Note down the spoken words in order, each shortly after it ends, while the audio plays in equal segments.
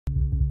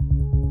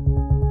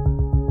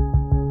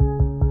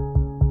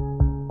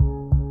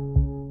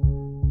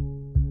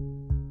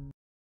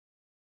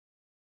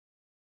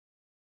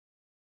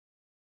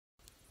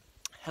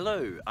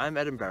Hello, I'm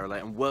Adam Barralet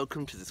and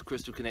welcome to this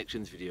Crystal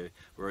Connections video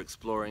where we're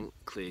exploring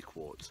clear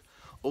quartz,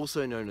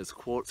 also known as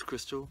quartz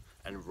crystal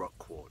and rock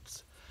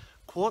quartz.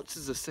 Quartz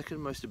is the second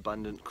most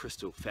abundant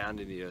crystal found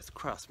in the Earth's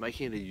crust,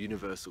 making it a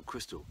universal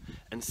crystal,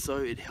 and so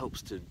it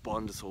helps to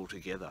bond us all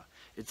together.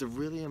 It's a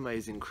really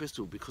amazing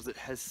crystal because it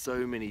has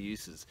so many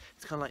uses.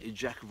 It's kind of like your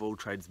jack of all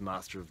trades,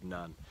 master of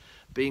none.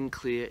 Being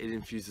clear, it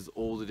infuses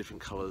all the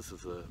different colours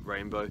of the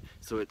rainbow,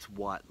 so it's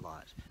white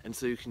light, and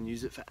so you can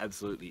use it for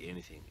absolutely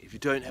anything. If you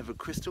don't have a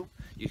crystal,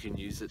 you can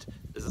use it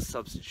as a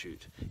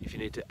substitute. If you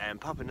need to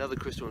amp up another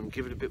crystal and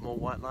give it a bit more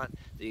white light,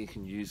 then you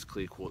can use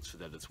clear quartz for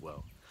that as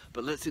well.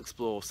 But let's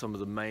explore some of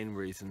the main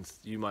reasons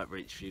you might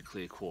reach for your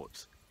clear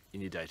quartz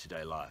in your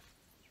day-to-day life.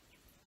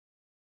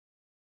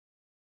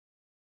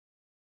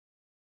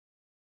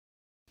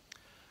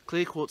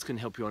 Clear quartz can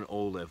help you on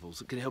all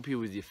levels. It can help you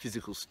with your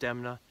physical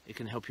stamina, it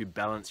can help you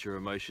balance your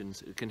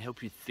emotions, it can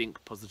help you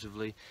think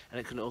positively, and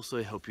it can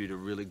also help you to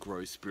really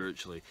grow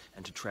spiritually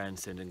and to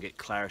transcend and get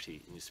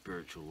clarity in your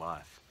spiritual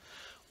life.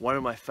 One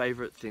of my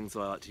favourite things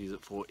I like to use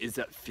it for is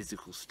that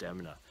physical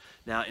stamina.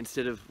 Now,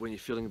 instead of when you're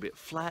feeling a bit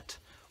flat,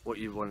 what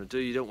you want to do,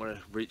 you don't want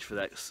to reach for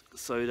that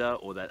soda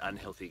or that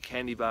unhealthy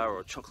candy bar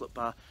or a chocolate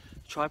bar.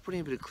 Try putting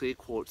a bit of clear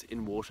quartz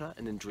in water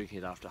and then drinking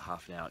it after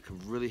half an hour. It can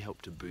really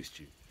help to boost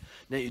you.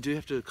 Now, you do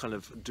have to kind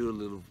of do a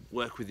little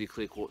work with your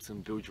clear quartz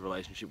and build your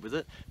relationship with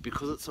it.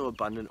 Because it's so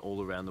abundant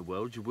all around the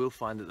world, you will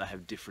find that they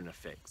have different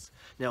effects.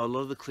 Now, a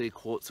lot of the clear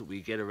quartz that we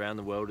get around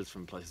the world is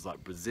from places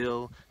like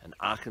Brazil and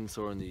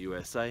Arkansas in the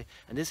USA,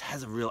 and this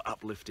has a real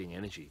uplifting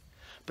energy.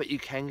 But you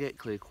can get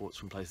clear quartz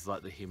from places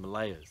like the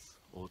Himalayas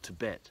or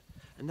Tibet.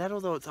 And that,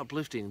 although it's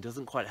uplifting,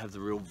 doesn't quite have the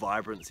real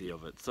vibrancy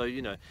of it. So,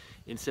 you know,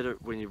 instead of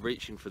when you're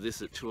reaching for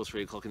this at 2 or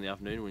 3 o'clock in the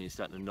afternoon when you're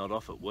starting to nod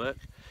off at work,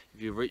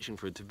 if you're reaching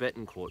for a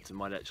Tibetan quartz, it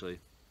might actually,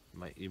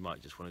 you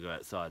might just want to go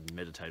outside and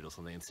meditate or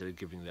something instead of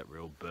giving that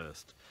real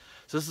burst.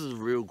 So this is a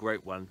real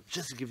great one,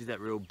 just to give you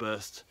that real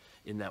burst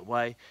in that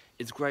way.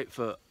 It's great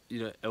for,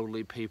 you know,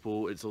 elderly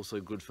people. It's also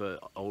good for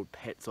old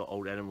pets or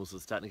old animals that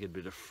are starting to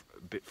get a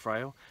bit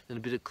frail. Then a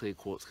bit of clear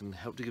quartz can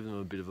help to give them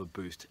a bit of a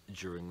boost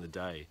during the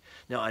day.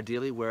 Now,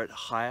 ideally wear it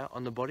higher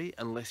on the body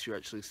unless you're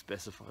actually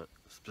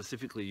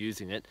specifically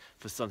using it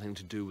for something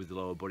to do with the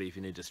lower body, if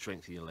you need to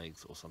strengthen your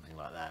legs or something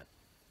like that.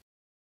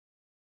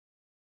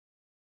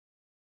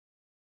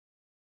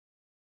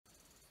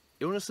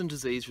 Illness and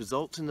disease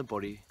results in the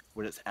body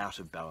when it's out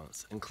of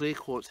balance, and clear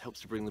quartz helps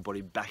to bring the body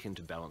back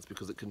into balance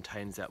because it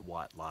contains that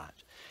white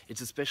light.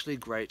 It's especially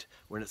great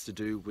when it's to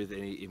do with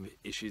any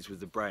issues with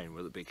the brain,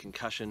 whether it be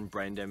concussion,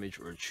 brain damage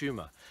or a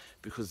tumour,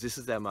 because this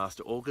is our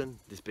master organ.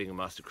 This being a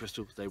master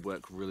crystal, they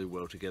work really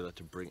well together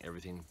to bring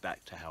everything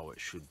back to how it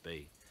should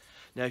be.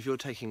 Now, if you're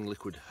taking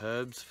liquid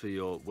herbs for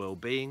your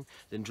well-being,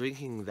 then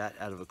drinking that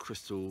out of a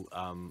crystal,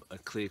 a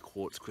clear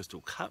quartz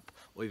crystal cup,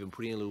 or even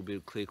putting a little bit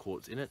of clear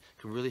quartz in it,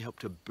 can really help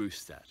to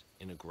boost that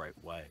in a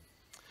great way.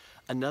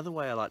 Another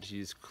way I like to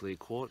use clear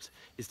quartz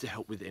is to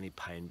help with any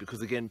pain,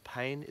 because again,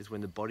 pain is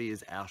when the body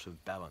is out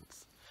of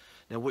balance.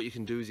 Now, what you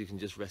can do is you can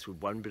just rest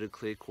with one bit of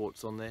clear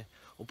quartz on there,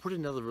 or put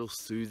another real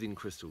soothing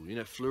crystal. You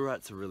know,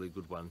 fluorite's a really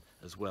good one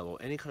as well, or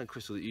any kind of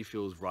crystal that you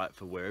feel is right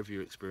for wherever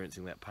you're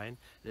experiencing that pain.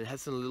 And it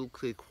has some little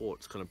clear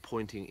quartz kind of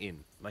pointing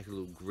in. Make a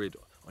little grid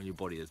on your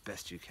body as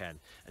best you can,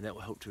 and that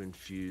will help to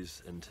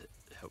infuse and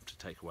help to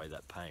take away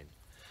that pain.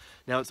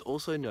 Now, it's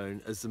also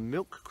known as the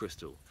milk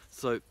crystal.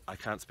 So I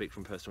can't speak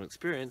from personal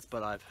experience,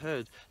 but I've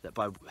heard that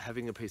by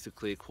having a piece of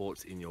clear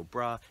quartz in your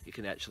bra, it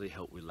can actually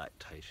help with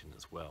lactation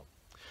as well.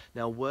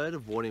 Now, a word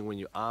of warning when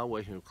you are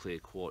working with clear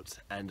quartz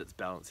and its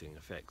balancing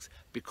effects,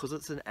 because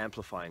it's an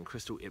amplifying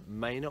crystal, it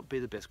may not be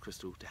the best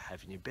crystal to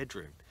have in your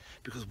bedroom,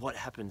 because what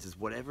happens is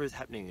whatever is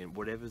happening and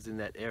whatever's in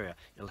that area,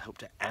 it'll help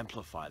to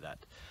amplify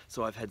that.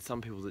 So I've had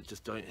some people that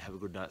just don't have a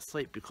good night's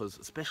sleep, because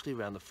especially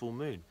around the full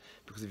moon,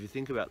 because if you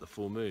think about the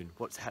full moon,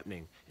 what's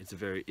happening? It's a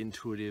very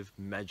intuitive,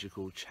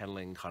 magical,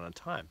 channeling kind of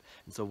time.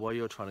 And so while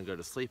you're trying to go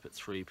to sleep at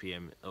 3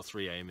 p.m. or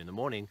 3 a.m. in the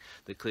morning,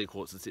 the clear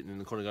quartz is sitting in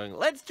the corner going,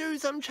 let's do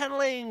some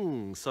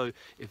channeling. So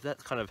if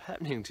that's kind of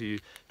happening to you,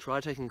 try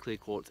taking clear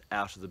quartz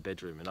out of the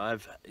bedroom. And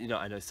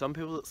I know some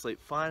people that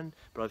sleep fine,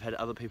 but I've had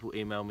other people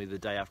email me the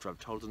day after I've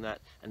told them that,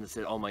 and they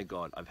said, oh my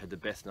God, I've had the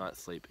best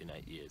night's sleep in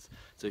 8 years.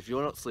 So if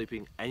you're not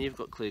sleeping and you've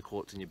got clear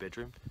quartz in your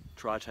bedroom,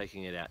 try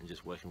taking it out and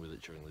just working with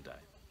it during the day.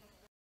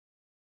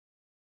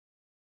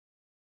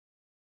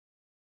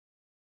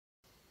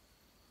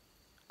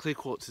 Clear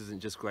quartz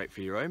isn't just great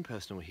for your own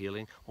personal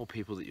healing or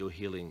people that you're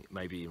healing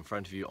maybe in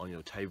front of you on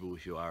your table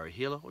if you are a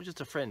healer, or just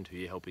a friend who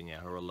you're helping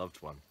out or a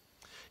loved one.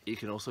 It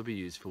can also be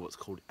used for what's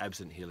called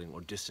absent healing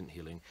or distant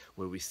healing,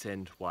 where we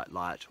send white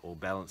light or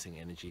balancing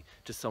energy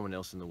to someone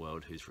else in the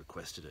world who's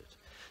requested it.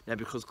 Now,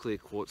 because clear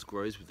quartz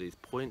grows with these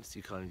points,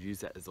 you kind of use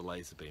that as a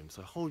laser beam.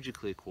 So hold your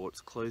clear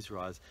quartz, close your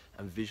eyes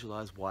and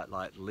visualize white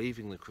light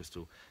leaving the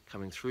crystal,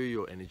 coming through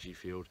your energy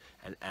field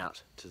and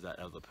out to that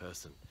other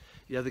person.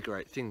 The other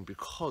great thing,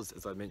 because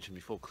as I mentioned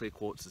before, clear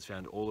quartz is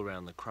found all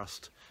around the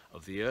crust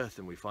of the earth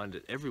and we find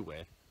it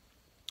everywhere,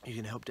 you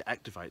can help to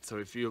activate. So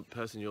if you're a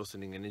person you're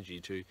sending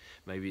energy to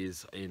maybe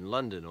is in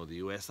London or the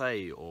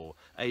USA or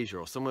Asia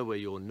or somewhere where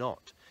you're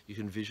not, you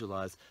can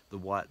visualize the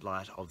white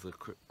light of the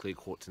clear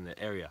quartz in the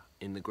area,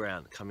 in the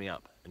ground, coming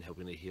up and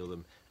helping to heal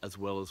them, as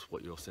well as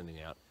what you're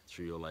sending out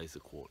through your laser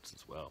quartz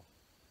as well.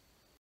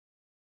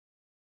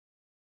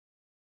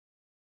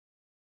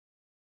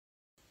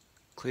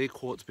 Clear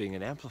quartz being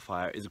an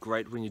amplifier is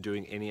great when you're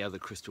doing any other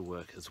crystal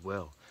work as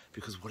well,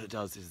 because what it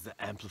does is it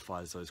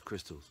amplifies those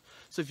crystals.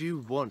 So if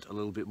you want a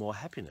little bit more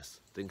happiness,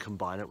 then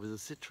combine it with a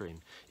citrine.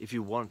 If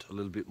you want a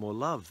little bit more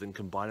love, then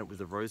combine it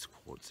with a rose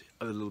quartz.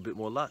 A little bit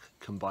more luck,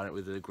 combine it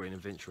with a green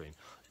aventurine,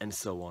 and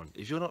so on.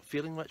 If you're not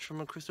feeling much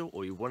from a crystal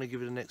or you want to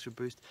give it an extra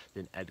boost,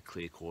 then add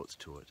clear quartz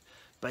to it.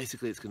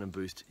 Basically, it's going to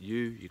boost you,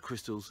 your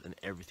crystals, and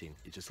everything.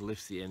 It just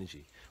lifts the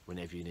energy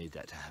whenever you need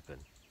that to happen.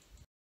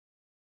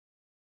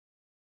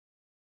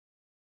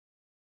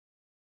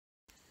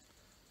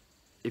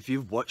 If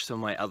you've watched some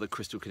of my other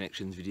crystal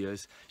connections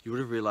videos, you would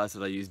have realized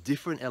that I use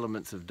different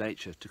elements of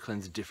nature to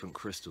cleanse different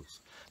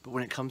crystals. But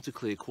when it comes to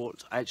clear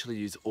quartz, I actually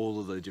use all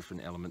of those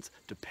different elements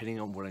depending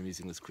on what I'm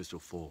using this crystal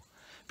for.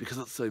 Because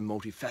it's so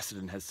multifaceted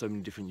and has so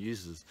many different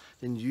uses,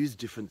 then use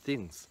different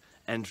things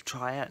and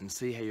try out and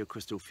see how your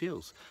crystal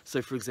feels.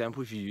 So for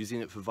example, if you're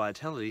using it for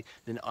vitality,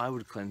 then I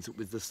would cleanse it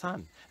with the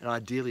sun, and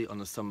ideally on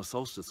the summer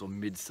solstice or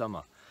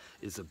midsummer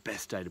is the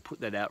best day to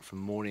put that out from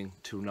morning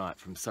till night,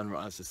 from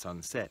sunrise to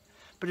sunset.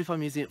 But if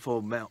I'm using it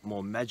for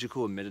more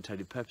magical and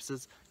meditative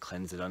purposes,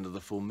 cleanse it under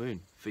the full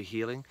moon. For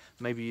healing,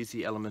 maybe use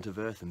the element of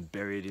earth and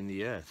bury it in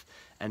the earth.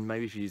 And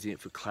maybe if you're using it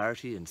for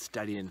clarity and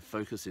study and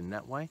focus in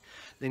that way,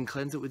 then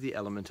cleanse it with the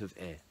element of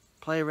air.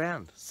 Play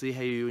around, see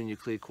how you and your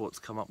clear quartz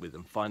come up with,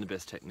 and find the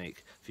best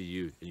technique for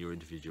you and your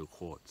individual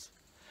quartz.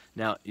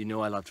 Now, you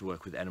know I love to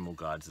work with animal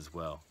guides as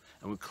well.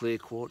 And with clear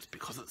quartz,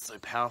 because it's so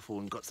powerful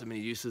and got so many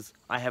uses,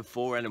 I have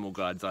 4 animal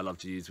guides I love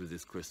to use with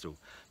this crystal.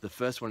 The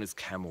first one is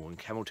camel, and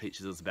camel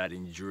teaches us about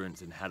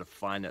endurance and how to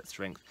find that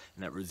strength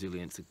and that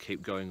resilience and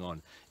keep going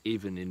on,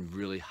 even in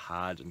really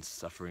hard and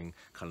suffering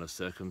kind of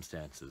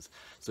circumstances.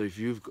 So if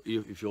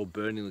you're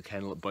burning the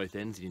candle at both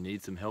ends and you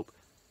need some help,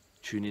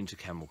 tune into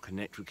camel,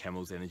 connect with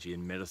camel's energy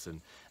and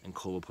medicine, and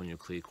call upon your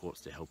clear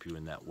quartz to help you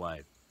in that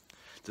way.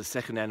 The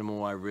second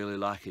animal I really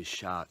like is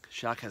shark.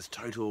 Shark has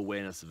total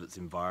awareness of its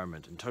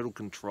environment and total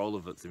control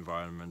of its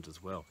environment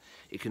as well.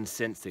 It can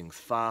sense things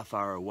far,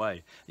 far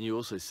away. And you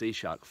also see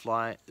shark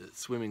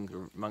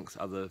swimming amongst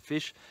other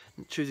fish,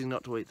 choosing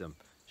not to eat them.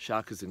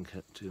 Shark is in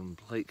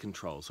complete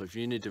control. So if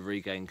you need to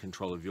regain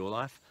control of your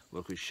life,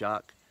 work with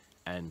shark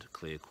and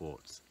clear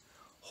quartz.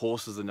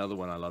 Horse is another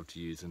one I love to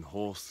use, and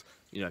horse,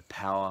 you know,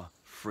 power,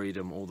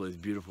 freedom, all those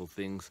beautiful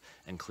things,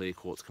 and clear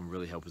quartz can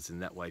really help us in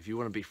that way if you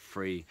want to be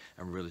free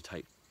and really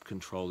take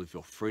control of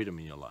your freedom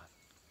in your life.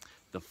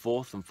 The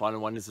fourth and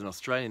final one is an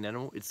Australian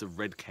animal. It's the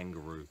red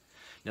kangaroo.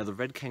 Now the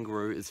red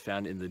kangaroo is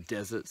found in the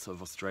deserts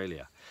of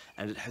Australia,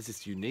 and it has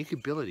this unique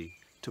ability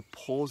to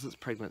pause its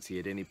pregnancy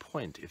at any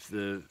point if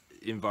the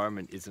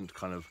environment isn't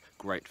kind of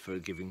great for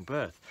giving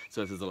birth.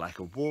 So if there's a lack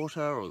of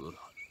water or the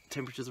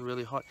temperatures are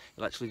really hot,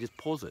 it'll actually just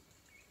pause it.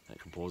 It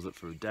can pause it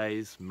for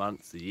days,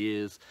 months,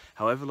 years,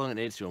 however long it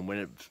needs to, and when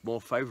it's more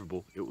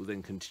favourable, it will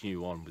then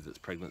continue on with its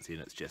pregnancy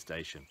and its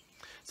gestation.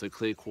 So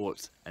clear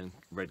quartz and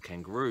red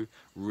kangaroo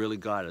really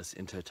guide us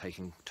into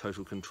taking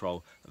total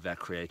control of our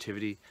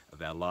creativity,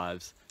 of our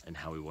lives, and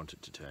how we want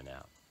it to turn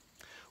out.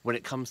 When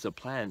it comes to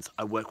plants,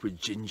 I work with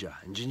ginger,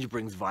 and ginger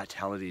brings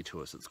vitality to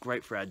us. It's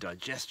great for our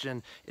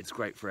digestion, it's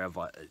great for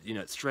our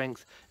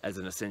strength as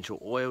an essential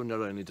oil.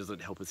 Not only does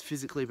it help us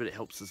physically, but it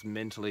helps us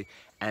mentally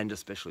and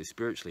especially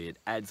spiritually. It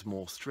adds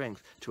more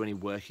strength to any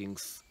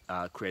workings,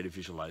 creative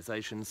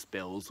visualization,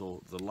 spells, or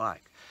the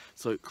like.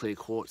 So clear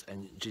quartz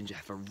and ginger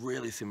have a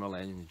really similar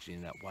energy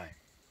in that way.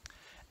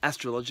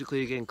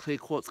 Astrologically, again, clear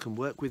quartz can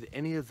work with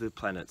any of the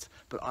planets,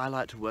 but I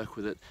like to work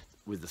with it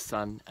with the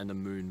sun and the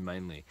moon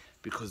mainly,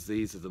 because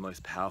these are the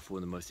most powerful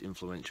and the most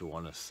influential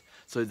on us.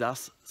 So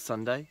thus,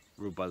 Sunday,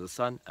 ruled by the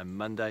sun, and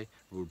Monday,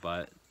 ruled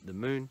by the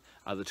moon,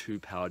 are the 2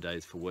 power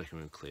days for working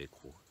with clear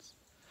quartz.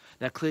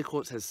 Now, clear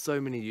quartz has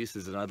so many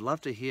uses, and I'd love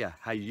to hear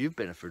how you've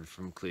benefited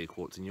from clear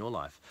quartz in your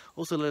life.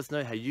 Also, let us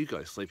know how you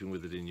go sleeping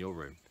with it in your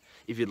room.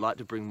 If you'd like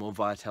to bring more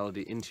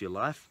vitality into your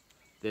life,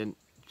 then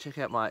check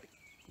out my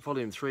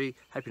Volume 3,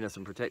 Happiness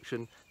and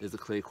Protection. There's a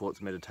clear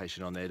quartz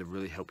meditation on there to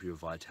really help you with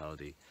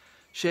vitality.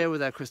 Share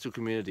with our crystal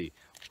community,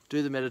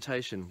 do the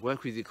meditation,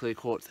 work with your clear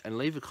quartz, and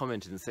leave a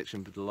comment in the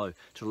section below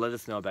to let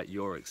us know about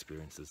your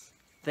experiences.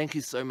 Thank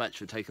you so much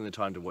for taking the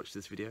time to watch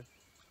this video.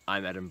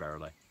 I'm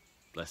Barralet.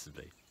 Blessed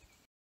be.